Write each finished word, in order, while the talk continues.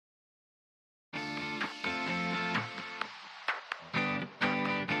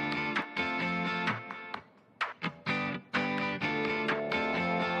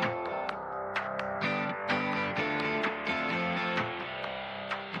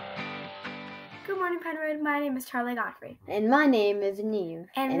morning, Pine Road. My name is Charlie Godfrey. And my name is Neve.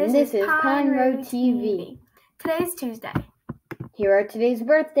 And this is Pine Road TV. Today's Tuesday. Here are today's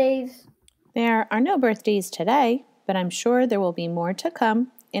birthdays. There are no birthdays today, but I'm sure there will be more to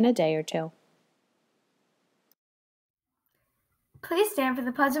come in a day or two. Please stand for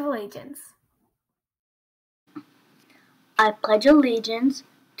the Pledge of Allegiance. I pledge allegiance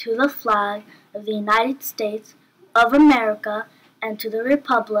to the flag of the United States of America and to the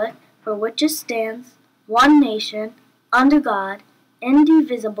republic for which it stands, one nation, under God,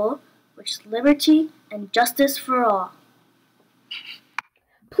 indivisible, with liberty and justice for all.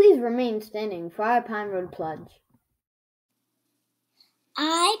 Please remain standing for our Pine Road Pledge.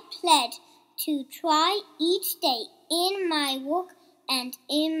 I pledge to try each day in my work and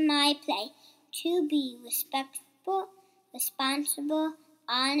in my play to be respectful, responsible,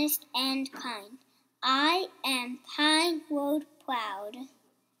 honest, and kind. I am Pine Road proud.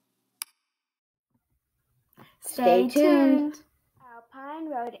 Stay tuned. Our Pine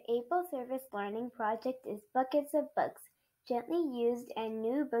Road April Service Learning Project is buckets of books. Gently used and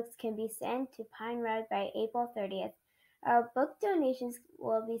new books can be sent to Pine Road by April 30th. Our book donations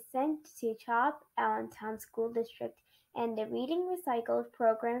will be sent to CHOP Allentown School District and the Reading Recycled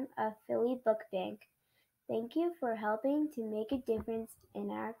program of Philly Book Bank. Thank you for helping to make a difference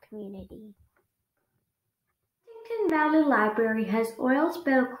in our community. Huntington Valley Library has oil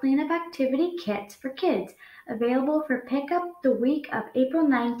spill cleanup activity kits for kids available for pickup the week of April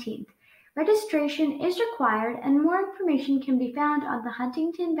 19th. Registration is required and more information can be found on the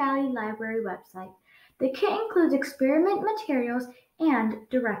Huntington Valley Library website. The kit includes experiment materials and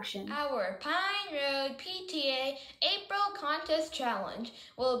directions. Our Pine Road PTA April Contest Challenge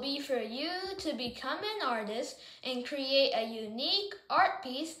will be for you to become an artist and create a unique art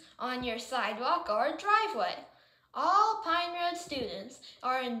piece on your sidewalk or driveway. All Pine Road students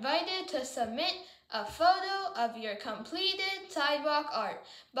are invited to submit a photo of your completed sidewalk art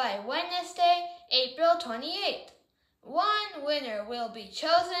by Wednesday, April 28th. One winner will be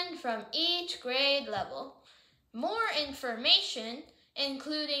chosen from each grade level. More information,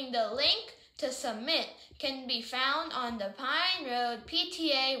 including the link to submit, can be found on the Pine Road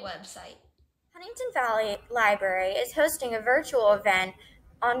PTA website. Huntington Valley Library is hosting a virtual event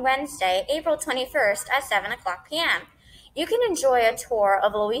on Wednesday, April 21st at 7 o'clock p.m. You can enjoy a tour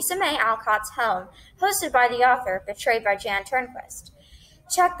of Louisa May Alcott's home, hosted by the author, portrayed by Jan Turnquist.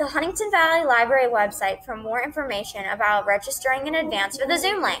 Check the Huntington Valley Library website for more information about registering in advance with a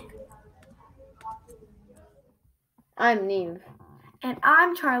Zoom link. I'm Neve. And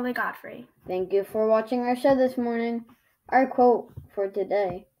I'm Charlie Godfrey. Thank you for watching our show this morning. Our quote for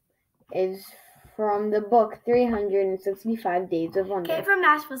today is from the book 365 Days of Wonder. Kate from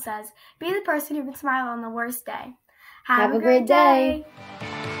Nashville says, "Be the person who can smile on the worst day." Have a great day.